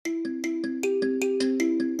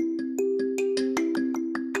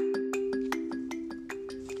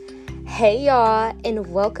Hey y'all,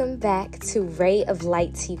 and welcome back to Ray of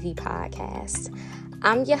Light TV podcast.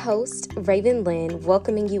 I'm your host, Raven Lynn,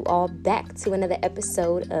 welcoming you all back to another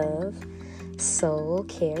episode of Soul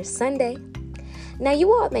Care Sunday. Now,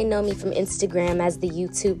 you all may know me from Instagram as the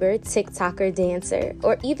YouTuber, TikToker, dancer,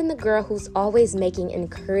 or even the girl who's always making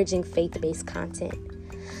encouraging faith-based content.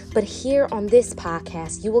 But here on this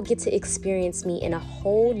podcast, you will get to experience me in a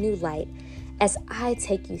whole new light as I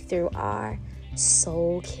take you through our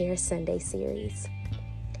Soul Care Sunday series.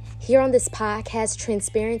 Here on this podcast,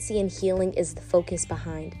 transparency and healing is the focus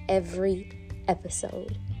behind every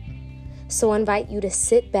episode. So I invite you to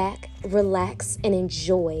sit back, relax, and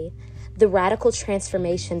enjoy the radical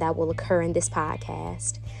transformation that will occur in this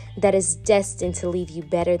podcast that is destined to leave you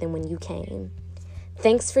better than when you came.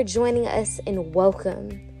 Thanks for joining us and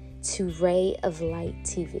welcome to Ray of Light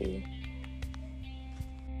TV.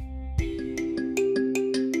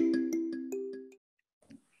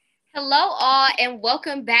 Hello all, and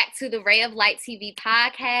welcome back to the Ray of Light TV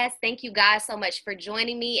podcast. Thank you guys so much for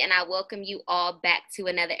joining me, and I welcome you all back to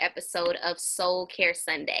another episode of Soul Care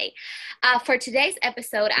Sunday. For today's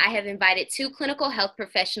episode, I have invited two clinical health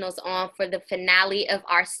professionals on for the finale of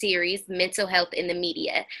our series, Mental Health in the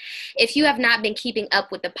Media. If you have not been keeping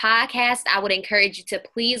up with the podcast, I would encourage you to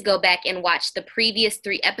please go back and watch the previous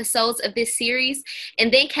 3 episodes of this series,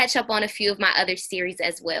 and then catch up on a few of my other series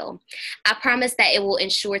as well. I promise that it will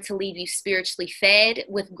ensure to leave you spiritually fed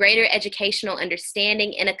with greater educational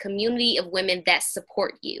understanding and a community of women that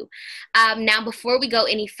support you. Now, before we go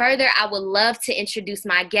any further, I would love to introduce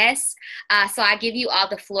my guests. So I give you all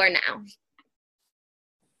the floor now.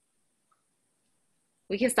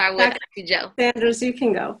 We can start with Dr. Joe. Sanders, you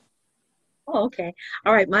can go. Oh, okay.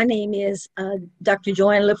 All right. My name is Dr.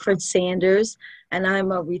 Joanne Lipford Sanders, and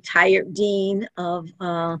I'm a retired dean of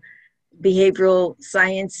behavioral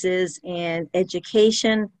sciences and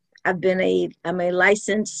education. I'm a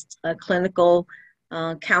licensed clinical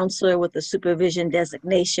counselor with a supervision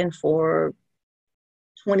designation for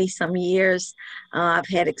 20 some years. I've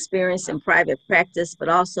had experience in private practice, but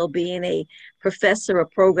also being a professor, a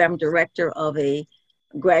program director of a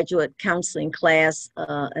graduate counseling class,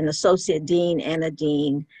 an associate dean and a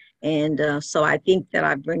dean. And so I think that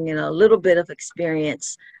I bring in a little bit of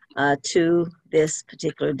experience to this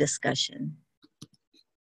particular discussion.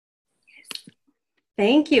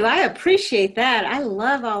 Thank you. I appreciate that. I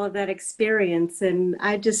love all of that experience, and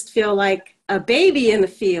I just feel like a baby in the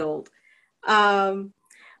field. But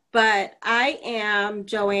I am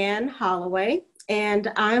Joanne Holloway,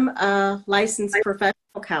 and I'm a licensed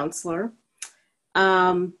professional counselor.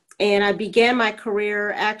 And I began my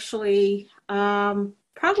career actually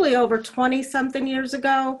probably over 20-something years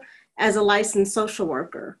ago as a licensed social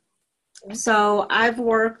worker. So I've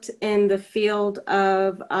worked in the field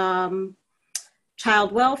of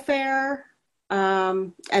child welfare,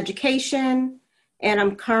 education, and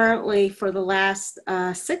I'm currently, for the last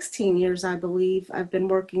 16 years, I believe, I've been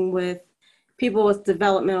working with people with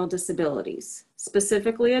developmental disabilities,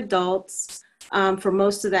 specifically adults, for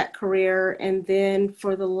most of that career. And then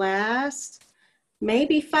for the last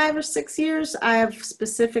maybe 5 or 6 years, I have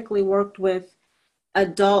specifically worked with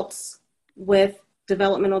adults with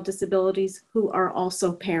developmental disabilities who are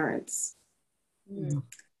also parents. Mm.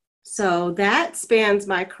 So that spans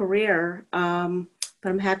my career, but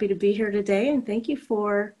I'm happy to be here today, and thank you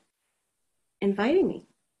for inviting me.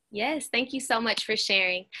 Yes, thank you so much for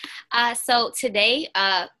sharing. So today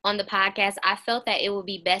on the podcast, I felt that it would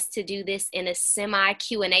be best to do this in a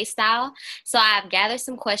semi-Q&A style. So I've gathered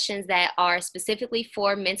some questions that are specifically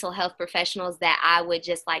for mental health professionals that I would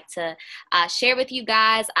just like to share with you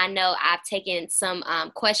guys. I know I've taken some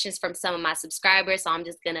questions from some of my subscribers, so I'm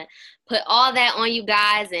just going to put all that on you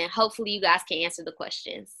guys, and hopefully you guys can answer the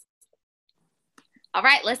questions. All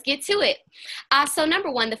right, let's get to it. So number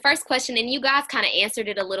one, the first question, and you guys kind of answered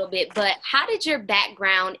it a little bit, but how did your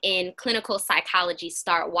background in clinical psychology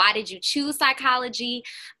start? Why did you choose psychology?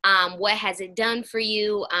 What has it done for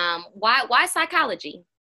you? Why psychology?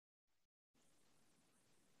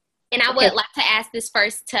 And I would like to ask this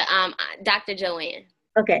first to Dr. Joanne.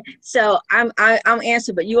 Okay, so I'm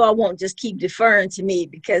answering, but you all won't just keep deferring to me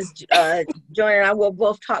because Joanne and I will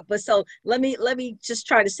both talk. But so let me just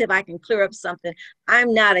try to see if I can clear up something.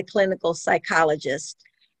 I'm not a clinical psychologist,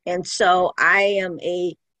 and so I am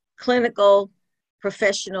a clinical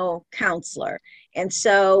professional counselor. And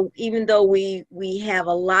so even though we have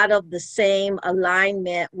a lot of the same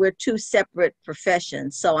alignment, we're 2 separate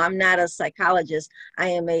professions. So I'm not a psychologist, I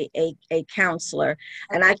am a counselor.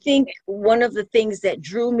 And I think one of the things that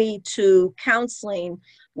drew me to counseling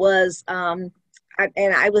was, and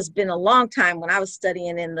I was been a long time when I was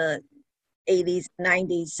studying in the 80s,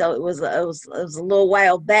 90s. So it was a little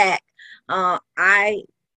while back. I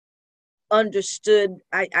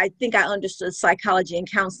think I understood psychology and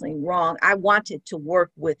counseling wrong. I wanted to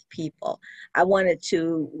work with people. I wanted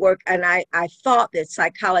to work, and I thought that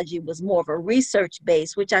psychology was more of a research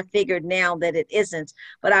base, which I figured now that it isn't,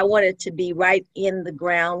 but I wanted to be right in the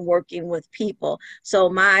ground working with people. So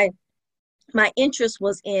my interest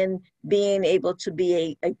was in being able to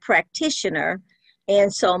be a practitioner.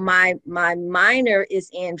 And so my minor is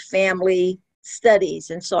in family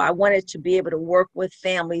studies. And so I wanted to be able to work with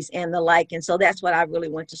families and the like. And so that's what I really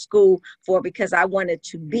went to school for, because I wanted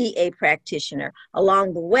to be a practitioner.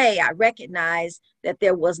 Along the way, I recognized that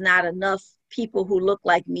there was not enough people who looked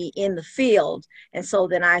like me in the field. And so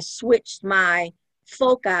then I switched my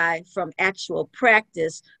foci from actual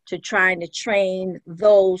practice to trying to train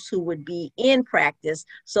those who would be in practice,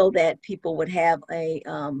 so that people would have a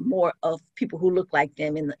more of people who look like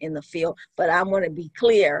them in the field. But I want to be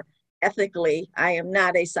clear, ethically, I am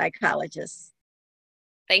not a psychologist.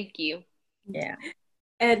 Thank you. Yeah.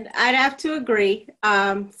 And I'd have to agree.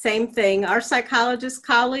 Same thing. Our psychologist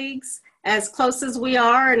colleagues, as close as we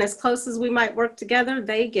are and as close as we might work together,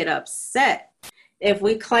 they get upset if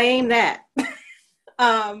we claim that.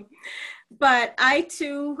 But I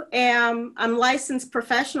too I'm licensed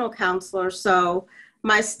professional counselor. So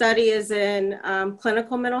my study is in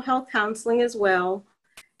clinical mental health counseling as well.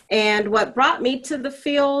 And what brought me to the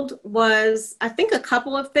field was, I think, a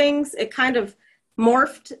couple of things. It kind of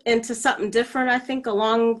morphed into something different, I think,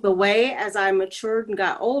 along the way as I matured and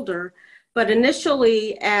got older. But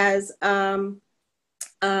initially, as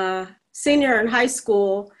a senior in high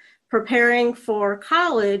school, preparing for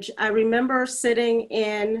college, I remember sitting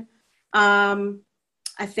in,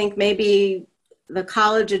 I think maybe the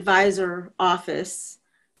college advisor office,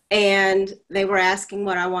 and they were asking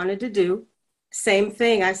what I wanted to do. Same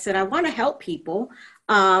thing. I said, I want to help people.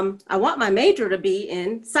 I want my major to be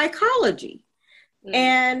in psychology.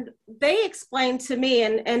 And they explained to me,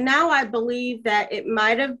 and now I believe that it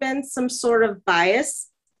might have been some sort of bias,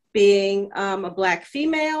 being a Black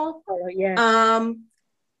female. Oh, yeah.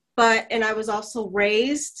 And I was also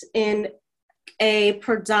raised in a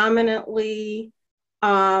predominantly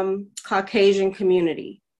Caucasian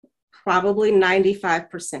community, probably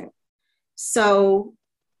 95%. So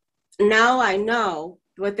now I know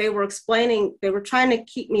what they were explaining. They were trying to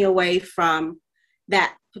keep me away from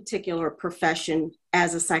that particular profession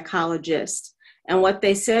as a psychologist. And what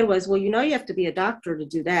they said was, well, you have to be a doctor to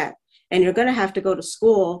do that. And you're going to have to go to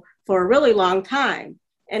school for a really long time.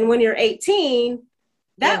 And when you're 18,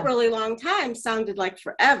 that really long time sounded like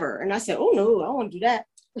forever. And I said, oh, no, I don't want to do that.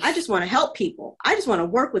 I just want to help people. I just want to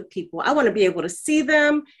work with people. I want to be able to see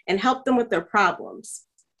them and help them with their problems.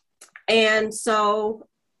 And so,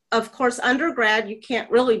 of course, undergrad, you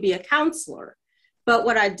can't really be a counselor. But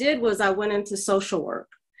what I did was I went into social work.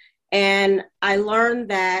 And I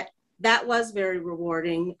learned that was very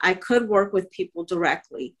rewarding. I could work with people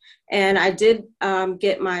directly. And I did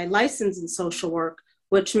get my license in social work,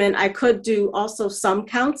 which meant I could do also some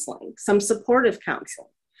counseling, some supportive counseling.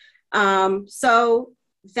 So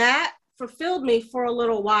that fulfilled me for a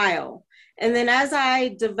little while. And then as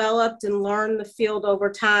I developed and learned the field over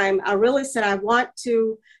time, I really said I want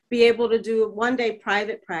to be able to do one day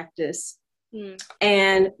private practice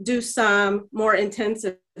and do some more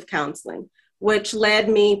intensive counseling, which led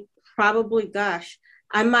me probably,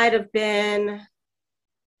 I might have been,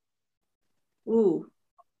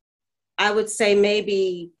 I would say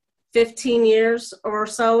maybe 15 years or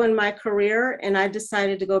so in my career. And I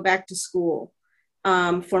decided to go back to school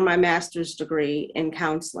for my master's degree in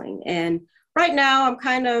counseling. And right now I'm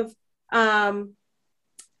kind of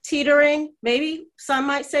teetering, maybe some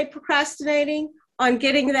might say procrastinating on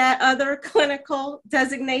getting that other clinical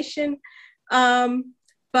designation.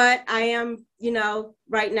 But I am,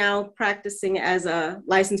 right now practicing as a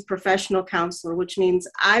licensed professional counselor, which means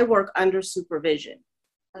I work under supervision.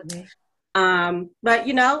 Okay. But,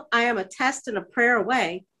 I am a test and a prayer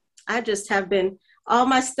away. I just have been, all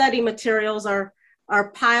my study materials are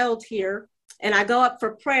piled here, and I go up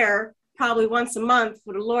for prayer probably once a month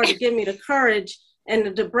for the Lord to give me the courage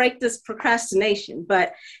and to break this procrastination.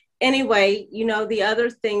 But anyway, the other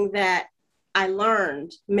thing that I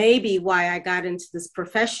learned, maybe why I got into this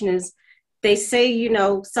profession, is they say,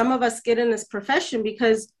 some of us get in this profession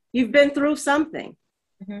because you've been through something.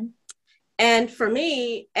 Mm-hmm. And for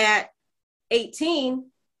me, at 18,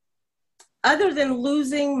 other than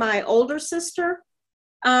losing my older sister,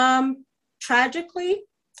 tragically,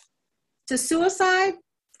 to suicide,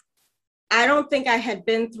 I don't think I had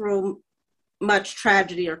been through much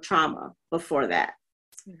tragedy or trauma before that.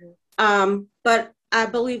 Mm-hmm. But I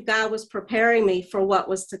believe God was preparing me for what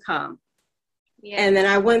was to come. Yeah. And then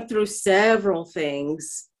I went through several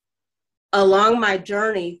things along my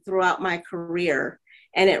journey throughout my career,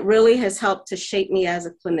 and it really has helped to shape me as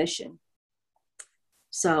a clinician.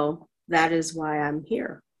 So that is why I'm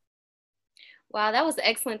here. Wow, that was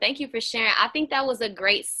excellent. Thank you for sharing. I think that was a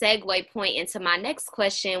great segue point into my next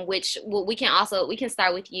question, which we can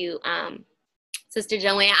start with you, Sister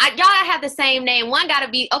Joanne. Y'all have the same name. One gotta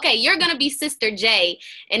be, okay, you're gonna be Sister J,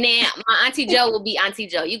 and then my Auntie Joe will be Auntie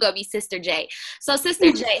Joe. You gonna be Sister J. So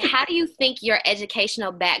Sister J, how do you think your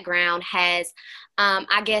educational background has,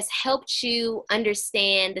 I guess, helped you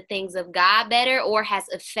understand the things of God better, or has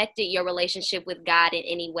affected your relationship with God in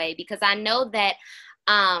any way? Because I know that,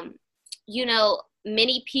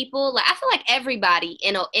 many people, like, I feel like everybody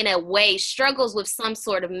in a way struggles with some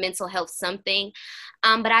sort of mental health something.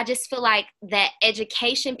 But I just feel like that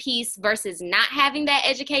education piece versus not having that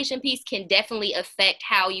education piece can definitely affect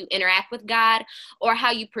how you interact with God, or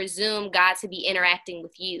how you presume God to be interacting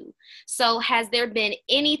with you. So has there been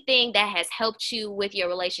anything that has helped you with your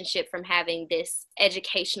relationship from having this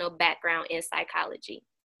educational background in psychology?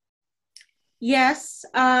 Yes.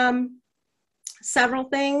 Several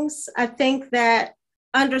things. I think that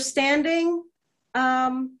understanding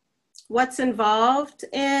what's involved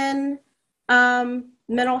in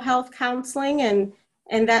mental health counseling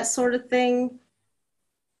and that sort of thing,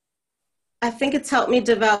 I think it's helped me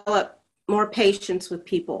develop more patience with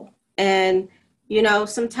people. And,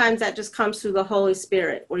 sometimes that just comes through the Holy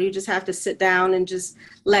Spirit, where you just have to sit down and just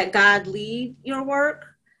let God lead your work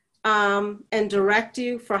and direct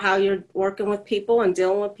you for how you're working with people and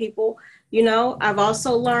dealing with people. I've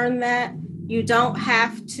also learned that you don't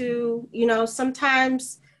have to,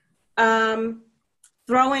 sometimes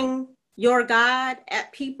throwing your God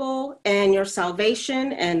at people and your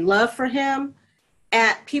salvation and love for him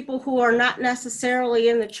at people who are not necessarily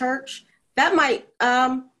in the church, that might,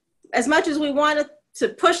 as much as we wanted to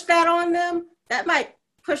push that on them, that might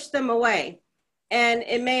push them away. And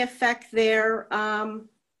it may affect their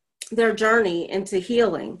journey into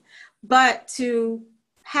healing. But to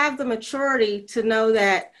have the maturity to know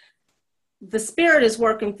that the Spirit is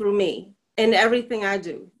working through me in everything I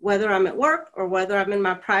do, whether I'm at work or whether I'm in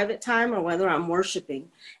my private time or whether I'm worshiping.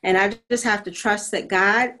 And I just have to trust that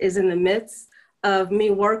God is in the midst of me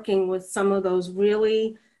working with some of those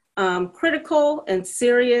really critical and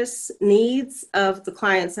serious needs of the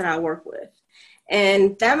clients that I work with.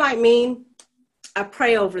 And that might mean I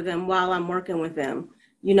pray over them while I'm working with them,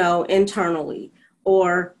 internally,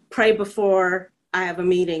 or pray before I have a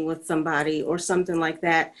meeting with somebody or something like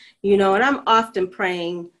that, and I'm often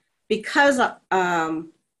praying because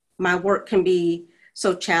my work can be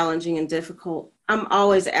so challenging and difficult. I'm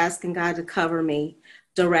always asking God to cover me,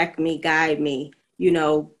 direct me, guide me,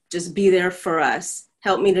 just be there for us,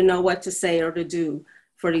 help me to know what to say or to do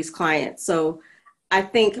for these clients. So I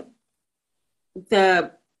think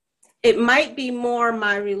it might be more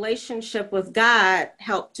my relationship with God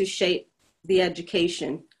helped to shape the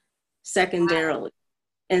education secondarily,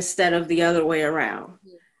 instead of the other way around.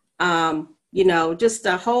 Just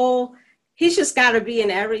the whole, he's just got to be in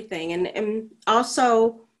everything. And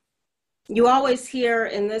also, you always hear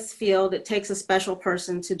in this field, it takes a special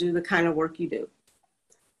person to do the kind of work you do.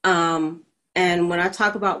 And when I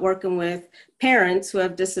talk about working with parents who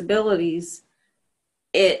have disabilities,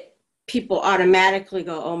 people automatically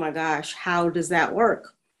go, oh my gosh, how does that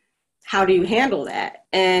work? How do you handle that?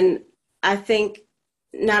 And I think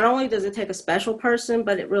not only does it take a special person,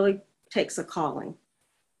 but it really takes a calling.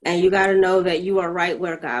 And you got to know that you are right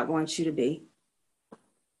where God wants you to be.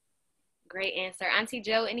 Great answer. Auntie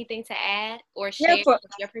Joe, anything to add or share your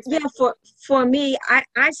perspective? For me,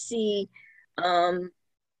 I see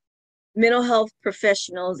mental health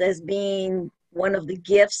professionals as being one of the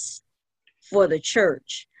gifts for the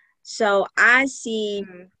church. So I see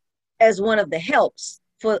as one of the helps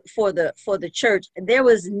for the church. There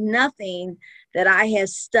was nothing that I had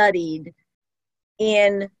studied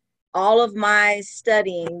in all of my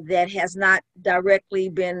studying that has not directly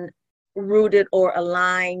been rooted or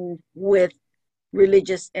aligned with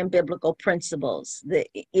religious and biblical principles.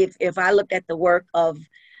 If I look at the work of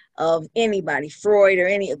anybody, Freud or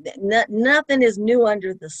nothing is new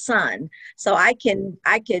under the sun. So I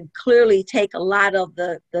could clearly take a lot of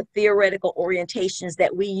the theoretical orientations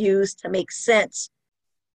that we use to make sense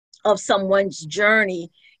of someone's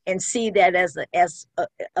journey and see that as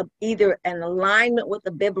either an alignment with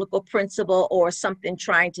a biblical principle or something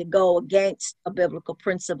trying to go against a biblical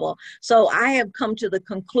principle. So I have come to the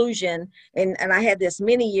conclusion, and I had this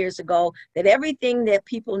many years ago, that everything that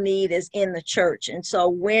people need is in the church. And so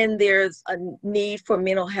when there's a need for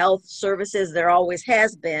mental health services, there always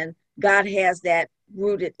has been, God has that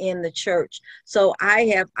rooted in the church. So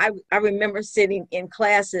I remember sitting in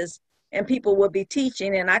classes and people would be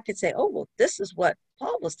teaching and I could say, oh, well, this is what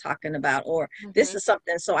Paul was talking about, or this is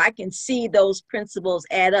something. So I can see those principles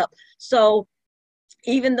add up. So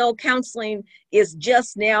even though counseling is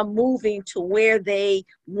just now moving to where they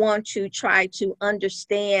want to try to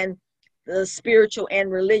understand the spiritual and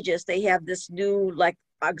religious, they have this new like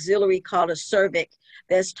auxiliary called a CERVIC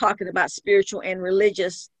that's talking about spiritual and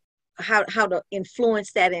religious, how to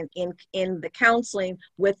influence that in the counseling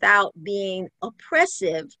without being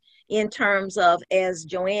oppressive in terms of, as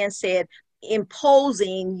Joanne said,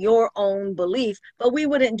 imposing your own belief. But we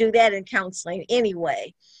wouldn't do that in counseling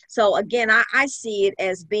anyway. So again, I see it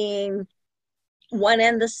as being one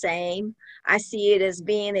and the same. I see it as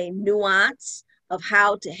being a nuance of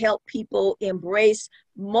how to help people embrace.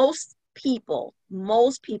 Most people,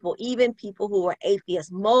 even people who are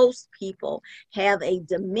atheists, most people have a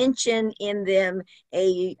dimension in them,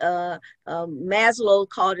 Maslow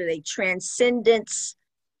called it a transcendence,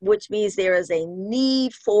 which means there is a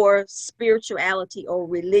need for spirituality or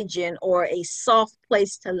religion or a soft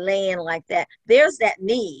place to land like that. There's that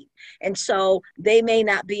need. And so they may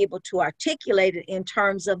not be able to articulate it in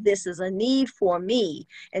terms of this is a need for me.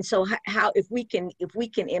 And so how, if we can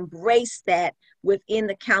embrace that within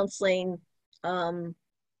the counseling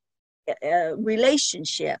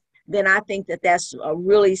relationship, then I think that that's a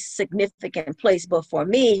really significant place. But for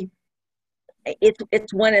me,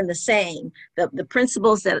 it's one and the same. The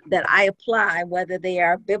principles that I apply, whether they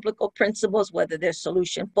are biblical principles, whether they're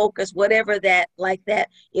solution focused, whatever that, like that,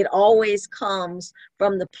 it always comes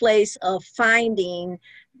from the place of finding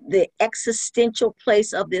the existential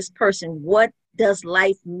place of this person. What does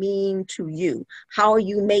life mean to you? How are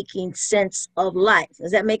you making sense of life?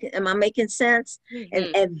 Am I making sense?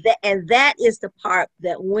 Mm-hmm. And that is the part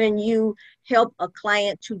that when you help a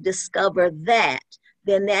client to discover that,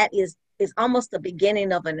 then that is almost the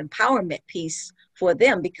beginning of an empowerment piece for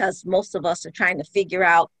them, because most of us are trying to figure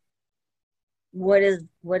out what is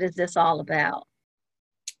this all about.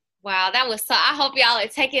 Wow, that was so. I hope y'all are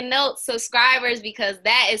taking notes, subscribers, because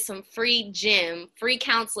that is some free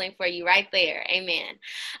counseling for you right there. Amen.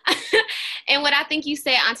 And what I think you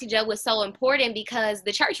said, Auntie Jo, was so important, because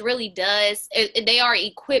the church really does. They are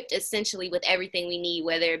equipped essentially with everything we need,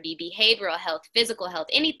 whether it be behavioral health, physical health,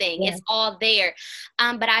 anything. Yeah. It's all there.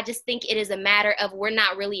 But I just think it is a matter of we're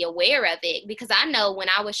not really aware of it, because I know when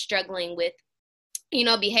I was struggling with,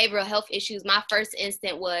 behavioral health issues, my first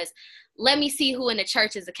instinct was, let me see who in the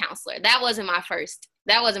church is a counselor. That wasn't my first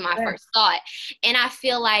thought. And I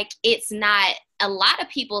feel like it's not a lot of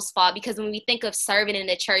people's fault, because when we think of serving in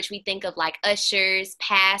the church, we think of like ushers,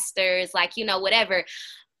 pastors, like, whatever.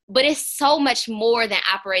 But it's so much more than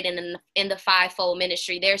operating in the fivefold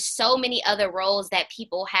ministry. There's so many other roles that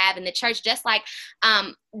people have in the church. Just like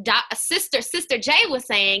Sister Jay was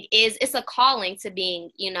saying, it's a calling to being,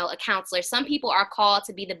 a counselor. Some people are called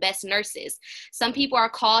to be the best nurses. Some people are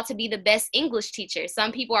called to be the best English teachers.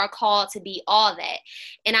 Some people are called to be all that.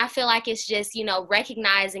 And I feel like it's just,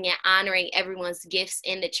 recognizing and honoring everyone's gifts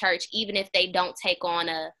in the church, even if they don't take on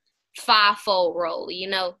a fivefold role,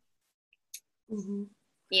 Mm-hmm.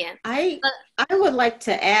 Yeah. I would like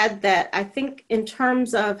to add that I think in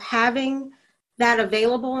terms of having that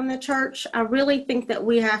available in the church, I really think that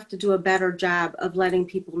we have to do a better job of letting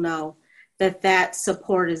people know that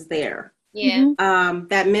support is there. Yeah.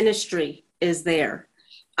 That ministry is there.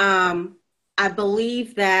 I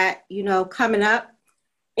believe that, coming up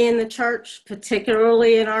in the church,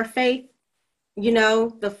 particularly in our faith,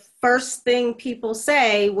 the first thing people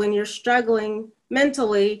say when you're struggling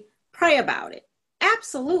mentally, pray about it.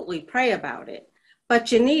 Absolutely pray about it,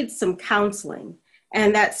 but you need some counseling,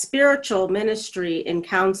 and that spiritual ministry in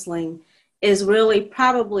counseling is really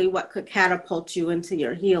probably what could catapult you into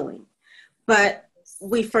your healing. But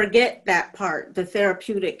we forget that part, the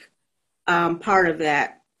therapeutic part of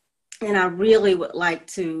that, and I really would like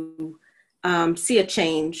to see a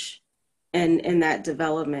change in that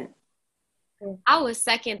development. I would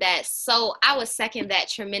second that. So I would second that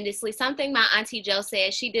tremendously. Something my Auntie Jo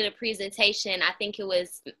said, she did a presentation, I think it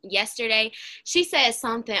was yesterday. She said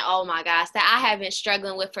something, oh my gosh, that I have been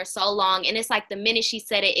struggling with for so long. And it's like the minute she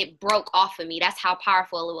said it, it broke off of me. That's how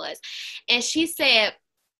powerful it was. And she said,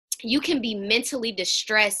 you can be mentally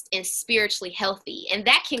distressed and spiritually healthy, and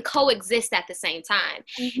that can coexist at the same time.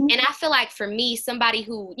 Mm-hmm. And I feel like for me, somebody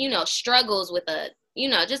who, struggles with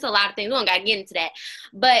just a lot of things, we don't got to get into that,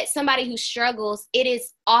 but somebody who struggles, it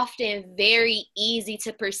is often very easy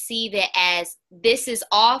to perceive it as, this is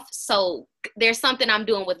off, so there's something I'm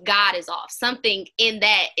doing with God is off. Something in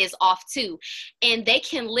that is off too. And they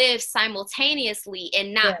can live simultaneously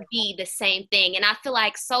and not be the same thing. And I feel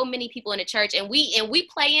like so many people in the church, and we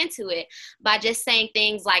play into it by just saying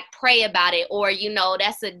things like, pray about it, or,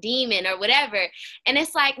 that's a demon or whatever. And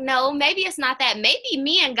it's like, no, maybe it's not that. Maybe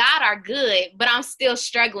me and God are good, but I'm still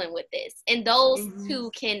struggling with this. And those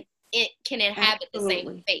two can inhabit the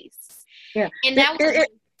same space. Yeah. And that was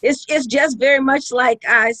it's just very much like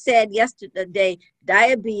I said yesterday,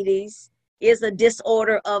 diabetes is a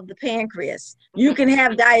disorder of the pancreas. You can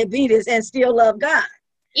have diabetes and still love God.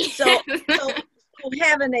 So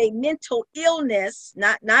having a mental illness,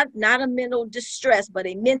 not a mental distress, but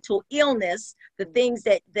a mental illness, the things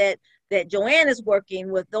that Joanne is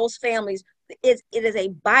working with, those families, it is a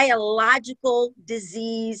biological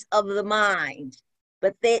disease of the mind,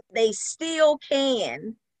 but they still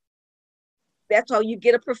can. That's how you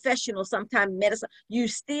get a professional, sometimes medicine. You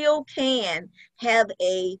still can have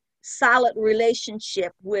a solid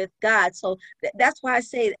relationship with God. So that's why I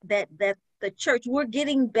say that the church, we're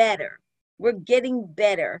getting better. We're getting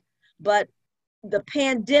better. But the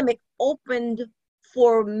pandemic opened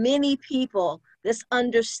for many people this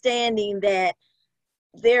understanding that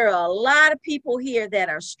there are a lot of people here that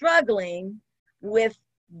are struggling with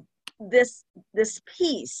this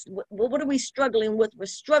peace. What are we struggling with? We're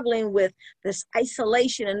struggling with this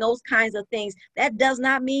isolation and those kinds of things. That does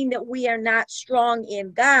not mean that we are not strong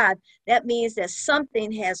in God. That means that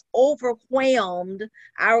something has overwhelmed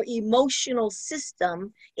our emotional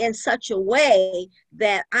system in such a way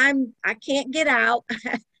that I can't get out.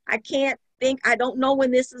 I can't think, I don't know when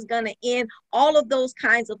this is going to end. All of those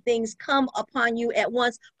kinds of things come upon you at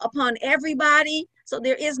once, upon everybody. So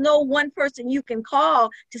there is no one person you can call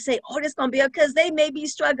to say, oh, this is going to be, because they may be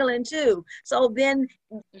struggling too. So then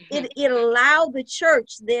it allowed the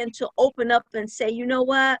church then to open up and say, you know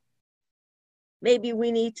what? Maybe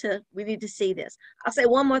we need to see this. I'll say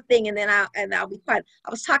one more thing and then I'll be quiet. I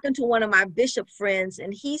was talking to one of my bishop friends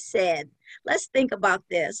and he said, let's think about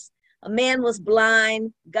this. A man was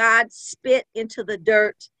blind. God spit into the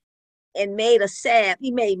dirt and made a salve. He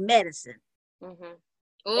made medicine. Mm-hmm.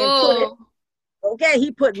 And put it, okay, he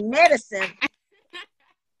put medicine.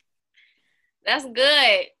 That's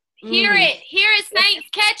good. Hear it, saints,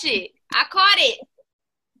 catch it. I caught it.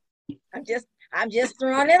 I'm just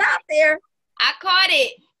throwing it out there. I caught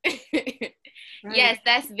it. Right. Yes,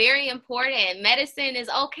 that's very important. Medicine is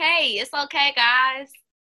okay. It's okay, guys.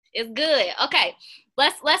 It's good. Okay,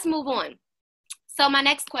 let's move on. So my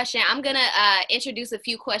next question, I'm going to introduce a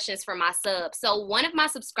few questions for my sub. So one of my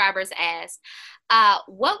subscribers asked,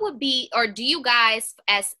 what would be, or do you guys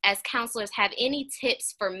as counselors have any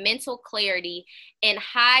tips for mental clarity in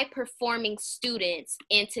high performing students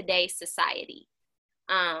in today's society?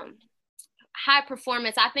 High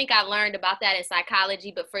performance, I think I learned about that in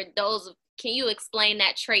psychology, but for those, can you explain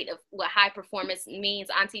that trait of what high performance means,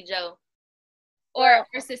 Auntie Jo? Or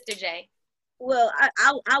Sister J? Well,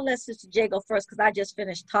 I'll let Sister J go first because I just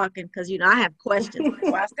finished talking because, I have questions.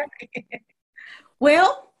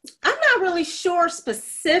 Well, I'm not really sure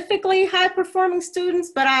specifically high performing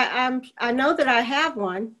students, but I know that I have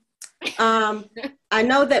one. I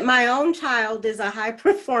know that my own child is a high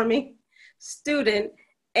performing student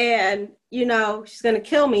and, she's going to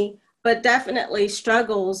kill me, but definitely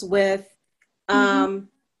struggles with,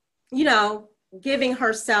 giving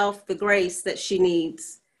herself the grace that she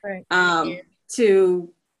needs. Right.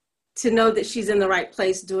 To know that she's in the right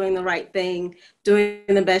place, doing the right thing, doing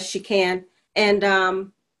the best she can. And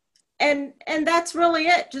that's really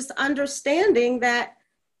it. Just understanding that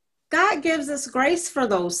God gives us grace for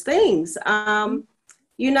those things. But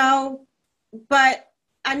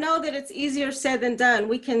I know that it's easier said than done.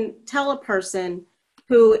 We can tell a person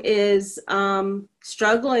who is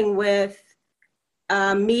struggling with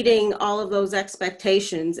meeting all of those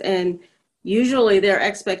expectations, and usually they're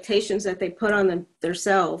expectations that they put on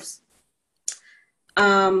themselves.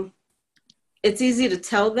 It's easy to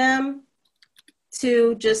tell them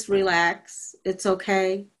to just relax. It's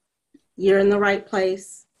okay. You're in the right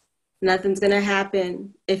place. Nothing's going to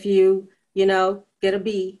happen if you get a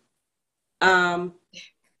B.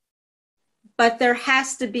 But there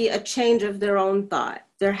has to be a change of their own thought.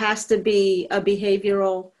 There has to be a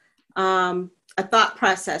behavioral, a thought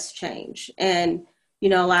process change. And a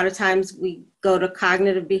lot of times we go to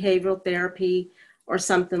cognitive behavioral therapy or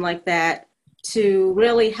something like that. to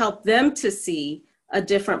really help them to see a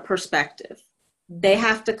different perspective. They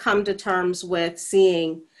have to come to terms with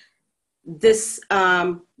seeing this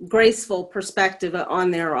graceful perspective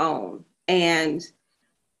on their own. And,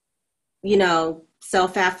 you know,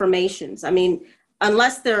 self-affirmations. I mean,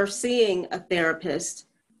 unless they're seeing a therapist,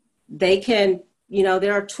 they can, you know,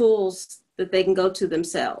 there are tools that they can go to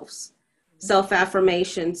themselves.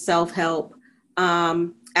 Self-affirmation, self-help,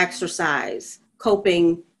 exercise,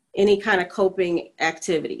 coping, any kind of coping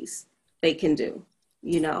activities they can do,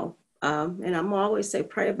 you know. And I'm always say,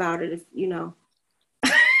 pray about it if, you know,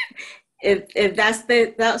 if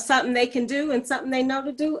that's something they can do and something they know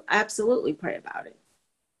to do, absolutely pray about it.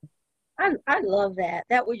 I love that.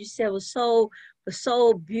 That what you said was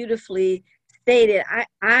so beautifully stated.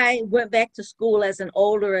 I went back to school as an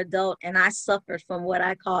older adult and I suffered from what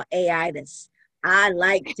I call Aitis. I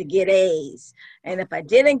like to get A's. And if I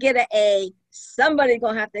didn't get an A, somebody's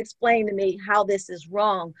gonna have to explain to me how this is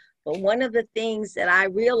wrong. But one of the things that I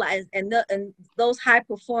realized, and those high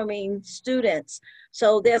performing students,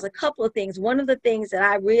 so there's a couple of things. One of the things that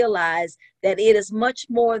I realized that it is much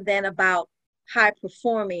more than about high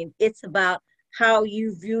performing. It's about how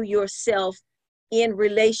you view yourself in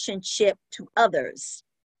relationship to others.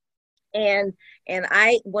 And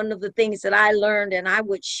one of the things that I learned, and I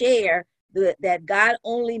would share, that God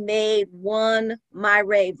only made one My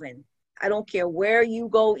Raven. I don't care where you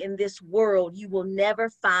go in this world, you will never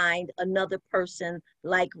find another person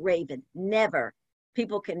like Raven. Never.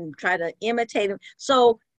 People can try to imitate him.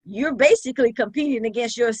 So you're basically competing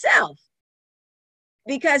against yourself,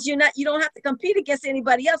 because you don't have to compete against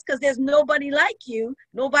anybody else, because there's nobody like you.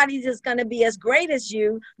 Nobody that's going to be as great as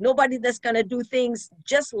you. Nobody that's going to do things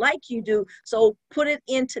just like you do. So put it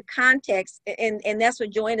into context. And that's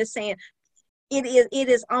what Joanne is saying. It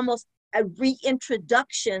is almost a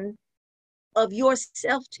reintroduction of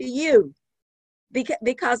yourself to you,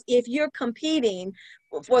 because if you're competing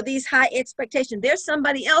for these high expectations, there's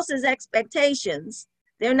somebody else's expectations,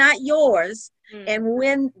 they're not yours. And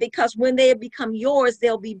when they become yours,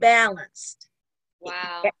 they'll be balanced.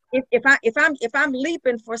 Wow. If I'm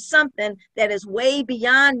leaping for something that is way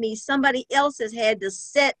beyond me, somebody else has had to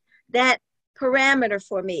set that parameter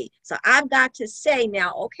for me. So I've got to say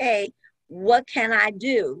now, okay, what can I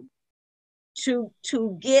do to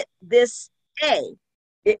get this A,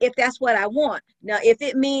 if that's what I want. Now, if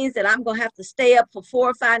it means that I'm going to have to stay up for 4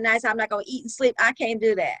 or 5 nights, I'm not going to eat and sleep, I can't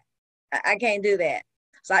do that. I can't do that.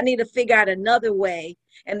 So I need to figure out another way.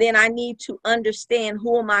 And then I need to understand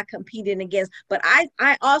who am I competing against. But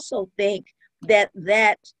I also think that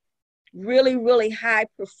really, really high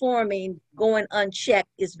performing going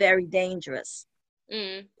unchecked is very dangerous.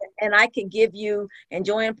 And I can give you, and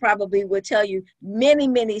Joanne probably would tell you, many,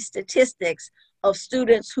 many statistics of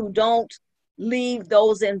students who don't leave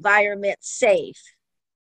those environments safe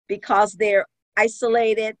because they're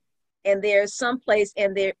isolated and they're someplace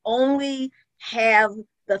and they only have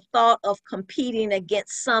the thought of competing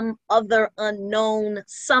against some other unknown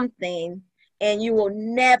something, and you will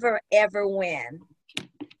never, ever win.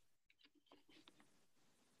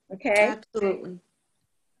 Okay? Absolutely.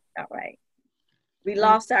 All right. We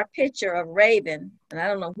lost our picture of Raven, and I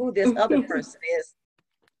don't know who this other person is.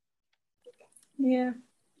 Yeah.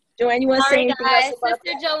 Joanne, you want to say anything else about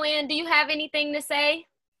Sister that? Joanne, do you have anything to say?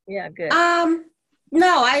 Yeah, good.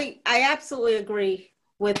 No, I absolutely agree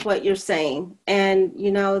with what you're saying. And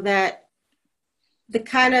you know, that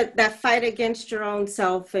fight against your own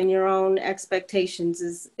self and your own expectations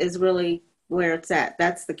is really where it's at.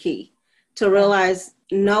 That's the key. To realize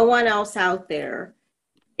no one else out there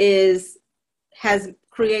has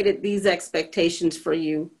created these expectations for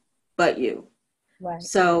you but you. Right.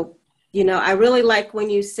 So, you know, I really like when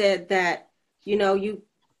you said that, you know,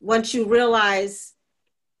 once you realize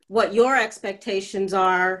what your expectations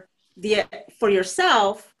are for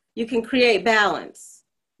yourself, you can create balance.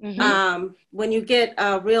 When you get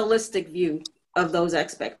a realistic view of those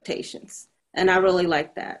expectations. And I really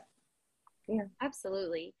like that. Yeah,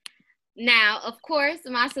 absolutely. Now, of course,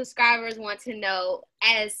 my subscribers want to know,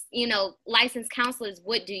 as, you know, licensed counselors,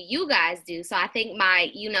 what do you guys do? So I think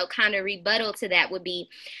my, you know, kind of rebuttal to that would be,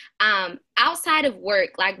 outside of work,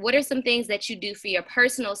 like what are some things that you do for your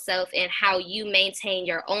personal self and how you maintain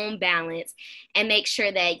your own balance and make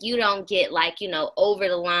sure that you don't get like, you know, over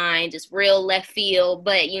the line, just real left field,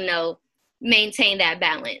 but, you know, maintain that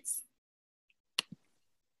balance?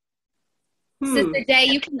 Sister Day,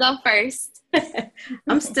 you can go first.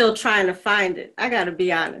 I'm still trying to find it. I got to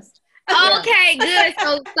be honest. Okay, good.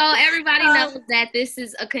 So everybody knows that this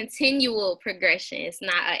is a continual progression. It's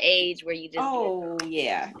not an age where you just. Oh,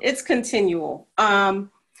 yeah. It's continual.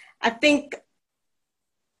 I think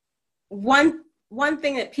one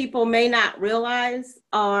thing that people may not realize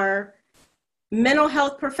are mental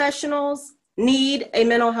health professionals need a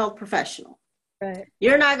mental health professional. Right.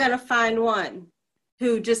 You're not going to find one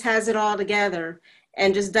who just has it all together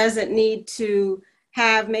and just doesn't need to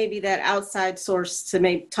have maybe that outside source to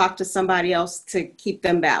maybe talk to somebody else to keep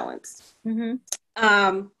them balanced.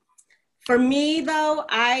 Mm-hmm. For me, though,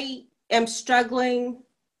 I am struggling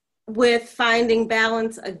with finding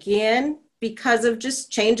balance again because of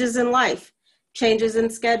just changes in life, changes in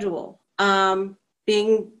schedule. I'm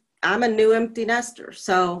a new empty nester,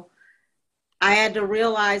 so I had to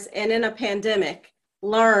realize, and in a pandemic,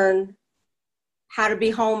 learn how to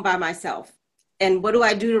be home by myself. And what do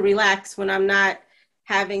I do to relax when I'm not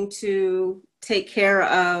having to take care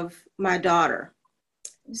of my daughter?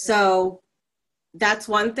 So that's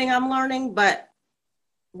one thing I'm learning. But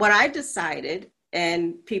what I decided,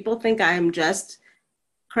 and people think I am just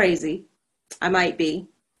crazy, I might be,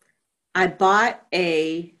 I'm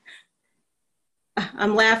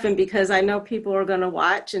laughing because I know people are going to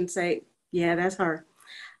watch and say, yeah, that's her.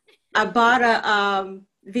 I bought a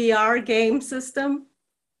VR game system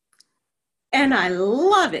and I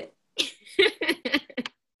love it.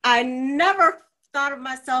 I never thought of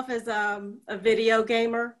myself as a video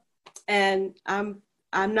gamer, and I'm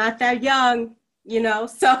not that young,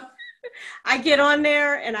 so I get on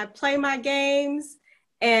there and I play my games,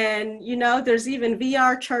 and there's even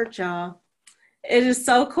VR church, y'all. It is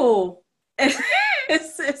so cool.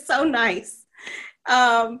 It's so nice.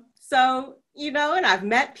 So, and I've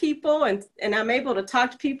met people and I'm able to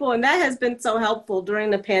talk to people, and that has been so helpful during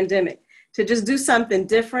the pandemic to just do something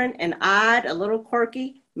different and odd, a little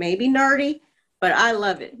quirky, maybe nerdy, but I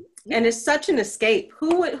love it. And it's such an escape.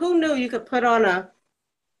 Who knew you could put on a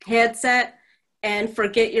headset and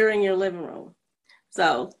forget you're in your living room?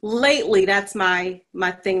 So lately, that's my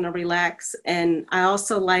thing to relax. And I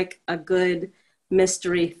also like a good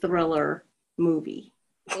mystery thriller movie.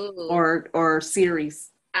 Ooh. or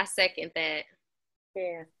series. I second that.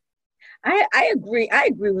 Yeah. I agree. I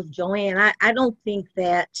agree with Joanne. I don't think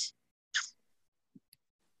that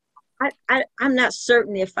I'm not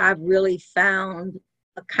certain if I've really found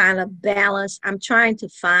a kind of balance. I'm trying to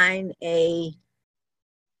find a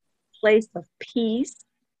place of peace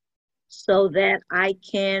so that I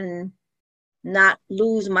can not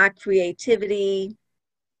lose my creativity,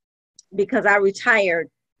 because I retired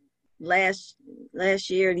last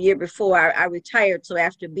year, the year before. I retired. So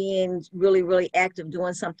after being really, really active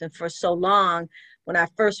doing something for so long, when I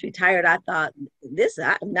first retired, I thought,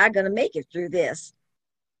 I'm not going to make it through this.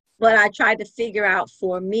 But I tried to figure out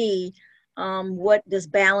for me, what does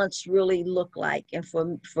balance really look like? And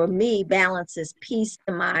for me, balance is peace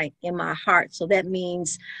in my heart. So that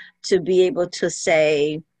means to be able to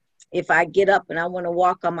say, if I get up and I want to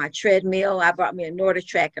walk on my treadmill, I brought me a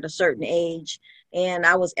NordicTrack at a certain age, and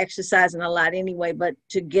I was exercising a lot anyway, but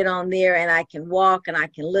to get on there and I can walk and I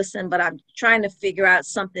can listen, but I'm trying to figure out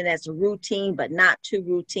something that's a routine, but not too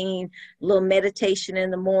routine, a little meditation in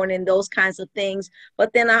the morning, those kinds of things.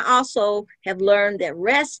 But then I also have learned that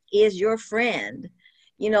rest is your friend.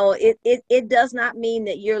 It does not mean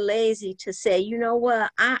that you're lazy to say, you know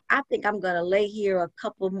what, I think I'm going to lay here a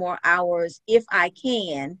couple more hours if I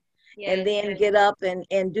can. Yes. And then get up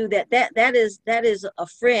and do that. That is a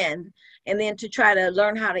friend. And then to try to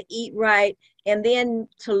learn how to eat right, and then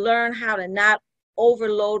to learn how to not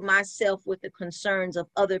overload myself with the concerns of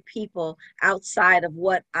other people outside of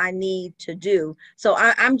what I need to do. So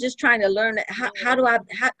I'm just trying to learn how do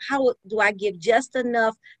I give just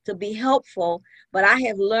enough to be helpful, but I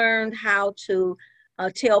have learned how to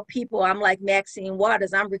tell people, I'm like Maxine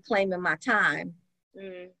Waters, I'm reclaiming my time.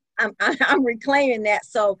 Mm. I'm reclaiming that.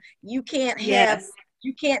 So you can't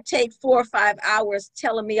you can't take 4 or 5 hours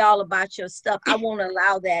telling me all about your stuff. I won't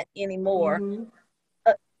allow that anymore. Mm-hmm.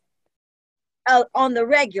 On the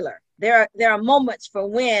regular, there are moments for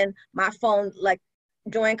when my phone, like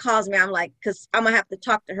Joanne calls me, I'm like, because I'm gonna have to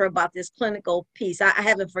talk to her about this clinical piece. I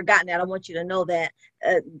haven't forgotten that. I want you to know that.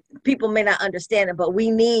 People may not understand it, but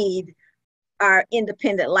we need our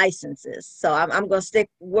independent licenses. So I'm going to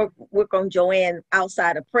work on Joanne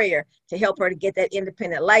outside of prayer to help her to get that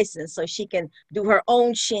independent license so she can do her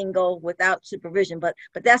own shingle without supervision. But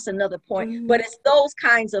that's another point. Mm-hmm. But it's those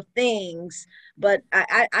kinds of things. But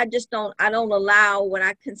I just don't allow what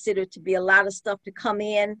I consider to be a lot of stuff to come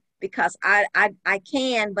in, because I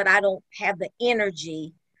can, but I don't have the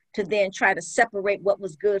energy to then try to separate what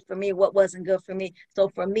was good for me, what wasn't good for me. So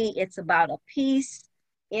for me, it's about a peace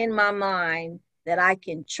in my mind that I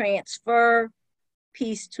can transfer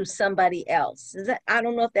peace to somebody else. I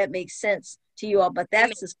don't know if that makes sense to you all, but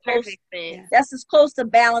that's as close. That's as close to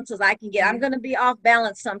balance as I can get. I'm going to be off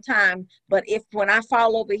balance sometime, but if when I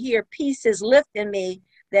fall over here, peace is lifting me,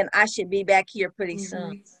 then I should be back here pretty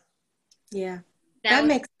soon. Yeah, that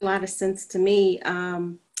makes a lot of sense to me,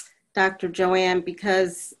 Dr. Joanne,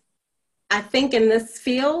 because I think in this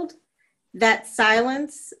field, that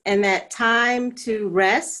silence and that time to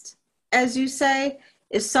rest, as you say,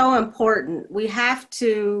 is so important. We have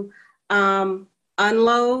to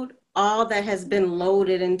unload all that has been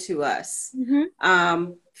loaded into us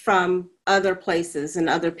from other places and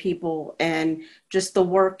other people, and just the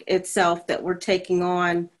work itself that we're taking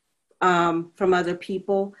on from other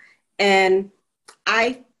people. And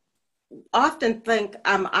I often think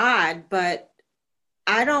I'm odd, but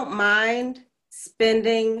I don't mind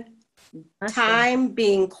spending time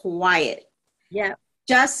being quiet. Yeah.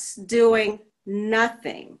 Just doing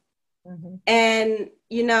nothing. And,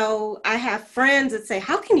 you know, I have friends that say,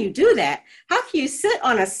 how can you do that? How can you sit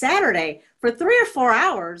on a Saturday for 3 or 4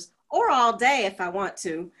 hours or all day if I want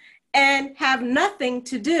to and have nothing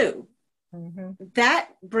to do? That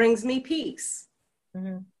brings me peace.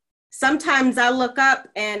 Sometimes I look up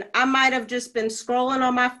and I might have just been scrolling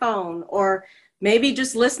on my phone or maybe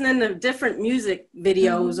just listening to different music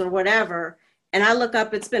videos or whatever. And I look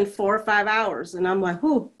up, it's been 4 or 5 hours and I'm like,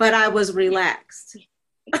 whoo, but I was relaxed.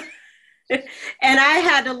 And I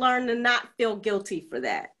had to learn to not feel guilty for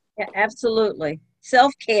that. Yeah, absolutely.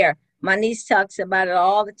 Self-care. My niece talks about it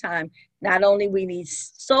all the time. Not only we need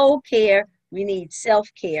soul care, we need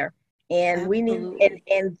self-care. And we need,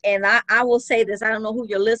 and I will say this, I don't know who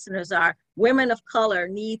your listeners are. Women of color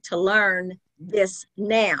need to learn this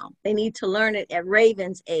now. They need to learn it at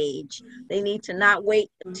Raven's age. They need to not wait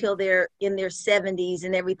until they're in their 70s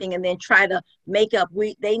and everything and then try to make up.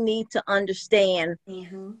 They need to understand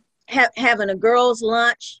having a girls'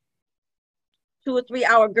 lunch, 2 or 3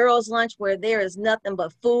 hour girls' lunch where there is nothing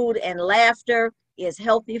but food and laughter is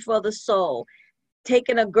healthy for the soul.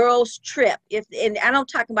 Taking a girls' trip, and I don't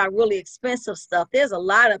talk about really expensive stuff. There's a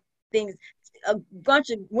lot of things. A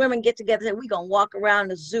bunch of women get together and say, we're going to walk around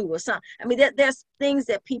the zoo or something. I mean, there's things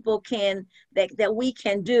that people can, that we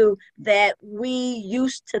can do that we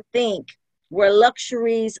used to think were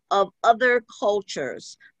luxuries of other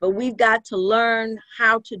cultures, but we've got to learn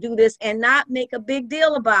how to do this and not make a big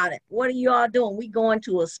deal about it. What are you all doing? We going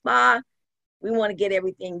to a spa. We want to get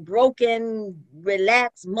everything broken,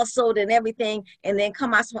 relaxed, muscled and everything, and then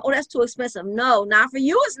come out, oh, that's too expensive. No, not for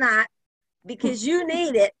you, it's not, because you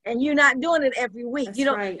need it and you're not doing it every week. That's you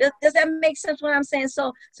know, right. Does that make sense what I'm saying?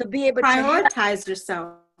 So be able prioritize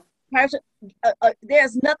yourself.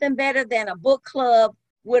 There's nothing better than a book club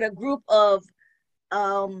with a group of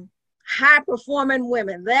high performing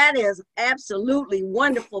women. That is absolutely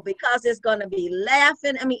wonderful because it's going to be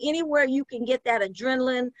laughing. I mean, anywhere you can get that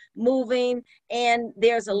adrenaline moving, and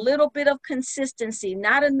there's a little bit of consistency,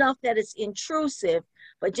 not enough that it's intrusive,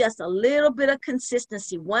 but just a little bit of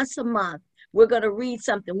consistency. Once a month, we're going to read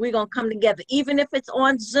something. We're going to come together, even if it's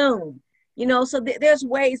on Zoom, you know, so there's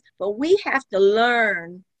ways, but we have to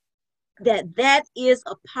learn that is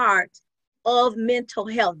a part of mental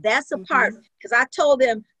health. That's a part, because I told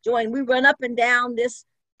them, Joanne, we run up and down this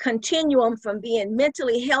continuum from being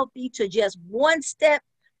mentally healthy to just one step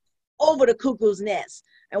over the cuckoo's nest.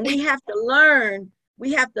 And we have to learn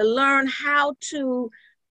how to,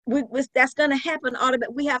 that's going to happen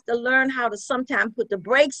automatically. We have to learn how to sometimes put the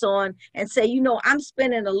brakes on and say, you know, I'm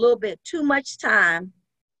spending a little bit too much time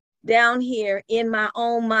down here in my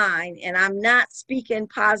own mind and I'm not speaking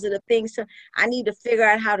positive things. So I need to figure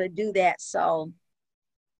out how to do that. So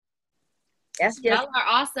that's just, y'all are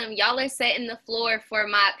awesome. Y'all are setting the floor for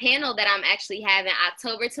my panel that I'm actually having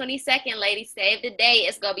October 22nd. Ladies, save the date.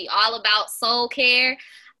 It's going to be all about soul care.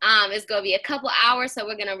 It's going to be a couple hours, so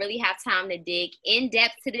we're going to really have time to dig in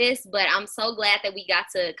depth to this, but I'm so glad that we got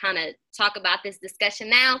to kind of talk about this discussion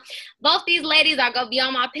now. Both these ladies are going to be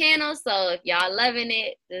on my panel, so if y'all loving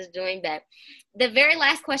it, just join back. The very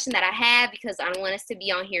last question that I have, because I don't want us to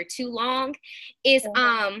be on here too long, is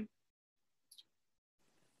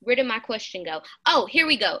where did my question go? Oh, here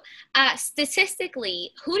we go. Statistically,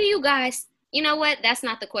 who do you guys, you know what? That's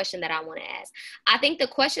not the question that I want to ask. I think the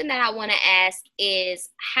question that I want to ask is,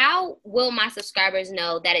 how will my subscribers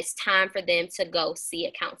know that it's time for them to go see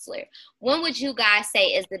a counselor? When would you guys say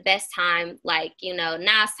is the best time? Like, you know,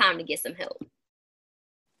 now it's time to get some help.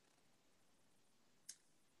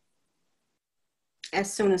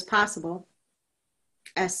 As soon as possible.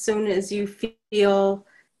 As soon as you feel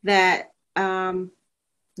that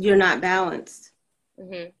you're not balanced.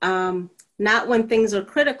 Not when things are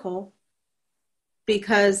critical,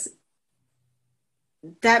 because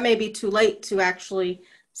that may be too late to actually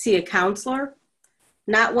see a counselor.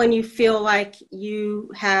 Not when you feel like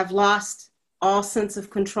you have lost all sense of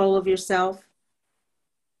control of yourself,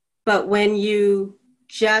 but when you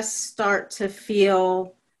just start to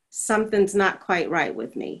feel something's not quite right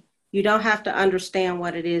with me. You don't have to understand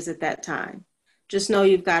what it is at that time. Just know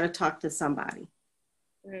you've got to talk to somebody.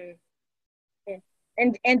 Mm.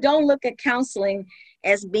 And don't look at counseling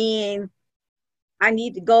as being, I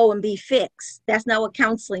need to go and be fixed. That's not what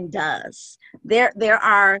counseling does. There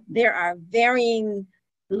are varying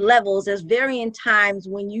levels. There's varying times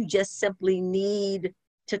when you just simply need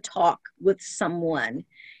to talk with someone.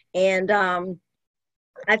 And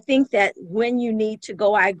I think that when you need to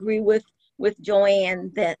go, I agree with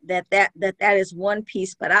Joanne that is one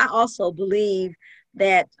piece. But I also believe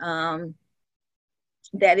that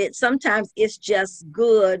that it sometimes it's just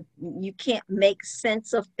good. You can't make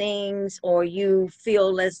sense of things, or you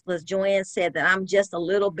feel, as Joanne said, that I'm just a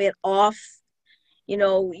little bit off. You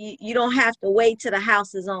know, you don't have to wait till the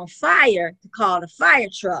house is on fire to call the fire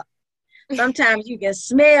truck. Sometimes you can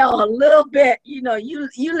smell a little bit, you know, you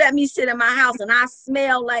let me sit in my house and I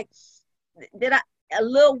smell like, a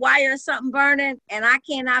little wire or something burning and I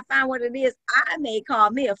cannot find what it is, I may call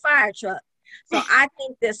me a fire truck. So I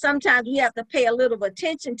think that sometimes we have to pay a little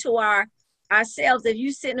attention to ourselves. If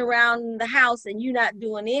you're sitting around the house and you're not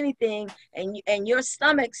doing anything and your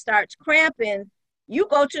stomach starts cramping, you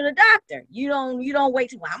go to the doctor. You don't wait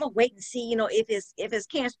till, well, I'm gonna wait and see, you know, if it's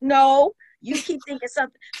cancer. No, you keep thinking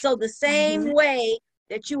something. So the same way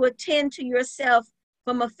that you attend to yourself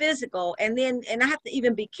from a physical, and I have to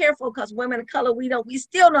even be careful because women of color, we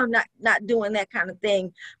still are not doing that kind of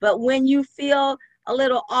thing. But when you feel a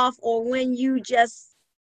little off, or when you just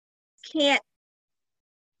can't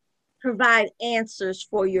provide answers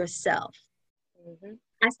for yourself,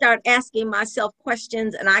 I start asking myself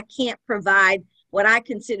questions and I can't provide what I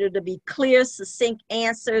consider to be clear, succinct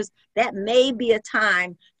answers. That may be a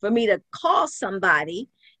time for me to call somebody,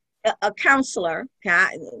 a counselor.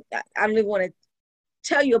 I don't even want to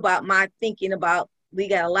tell you about my thinking about, we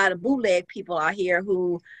got a lot of bootleg people out here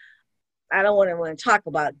who, I don't want to talk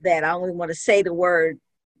about that. I don't even want to say the word.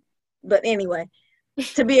 But anyway,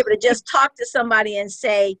 to be able to just talk to somebody and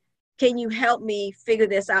say, can you help me figure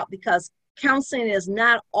this out? Because counseling is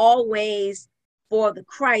not always for the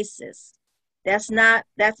crisis. That's not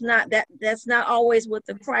always with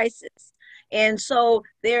the crisis. And so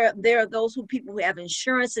there are those people who have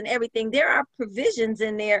insurance and everything. There are provisions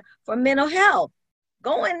in there for mental health.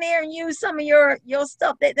 Go in there and use some of your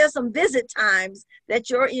stuff. There's some visit times that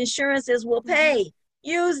your insurances will pay.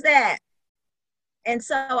 Use that. And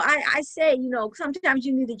so I say, you know, sometimes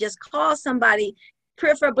you need to just call somebody,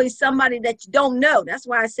 preferably somebody that you don't know. That's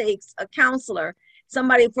why I say a counselor,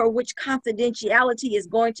 somebody for which confidentiality is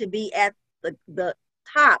going to be at the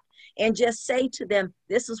top, and just say to them,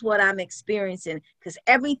 this is what I'm experiencing, because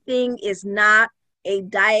everything is not a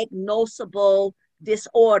diagnosable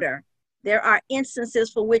disorder. There are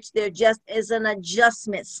instances for which there just is an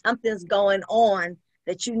adjustment. Something's going on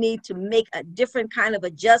that you need to make a different kind of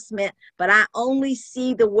adjustment, but I only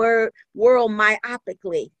see the world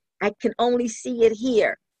myopically. I can only see it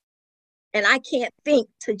here. And I can't think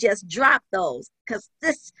to just drop those, because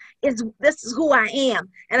this is who I am.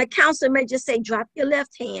 And a counselor may just say, drop your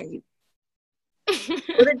left hand. You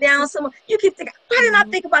put it down somewhere. You keep thinking, why didn't I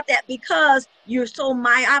think about that? Because you're so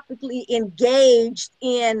myopically engaged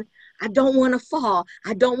in, I don't want to fall.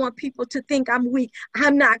 I don't want people to think I'm weak.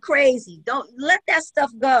 I'm not crazy. Don't let that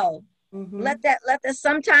stuff go. Let that,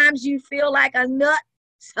 sometimes you feel like a nut,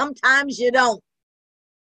 sometimes you don't.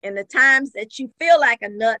 And the times that you feel like a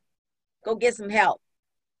nut, go get some help.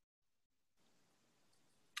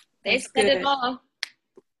 They said it all.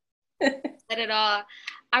 Said it all.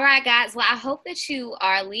 All right, guys. Well, I hope that you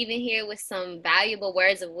are leaving here with some valuable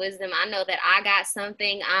words of wisdom. I know that I got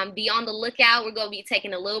something. Be on the lookout. We're going to be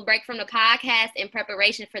taking a little break from the podcast in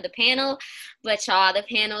preparation for the panel. But y'all, the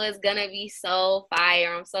panel is going to be so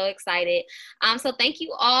fire. I'm so excited. So thank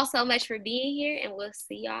you all so much for being here, and we'll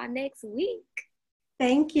see y'all next week.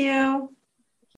 Thank you.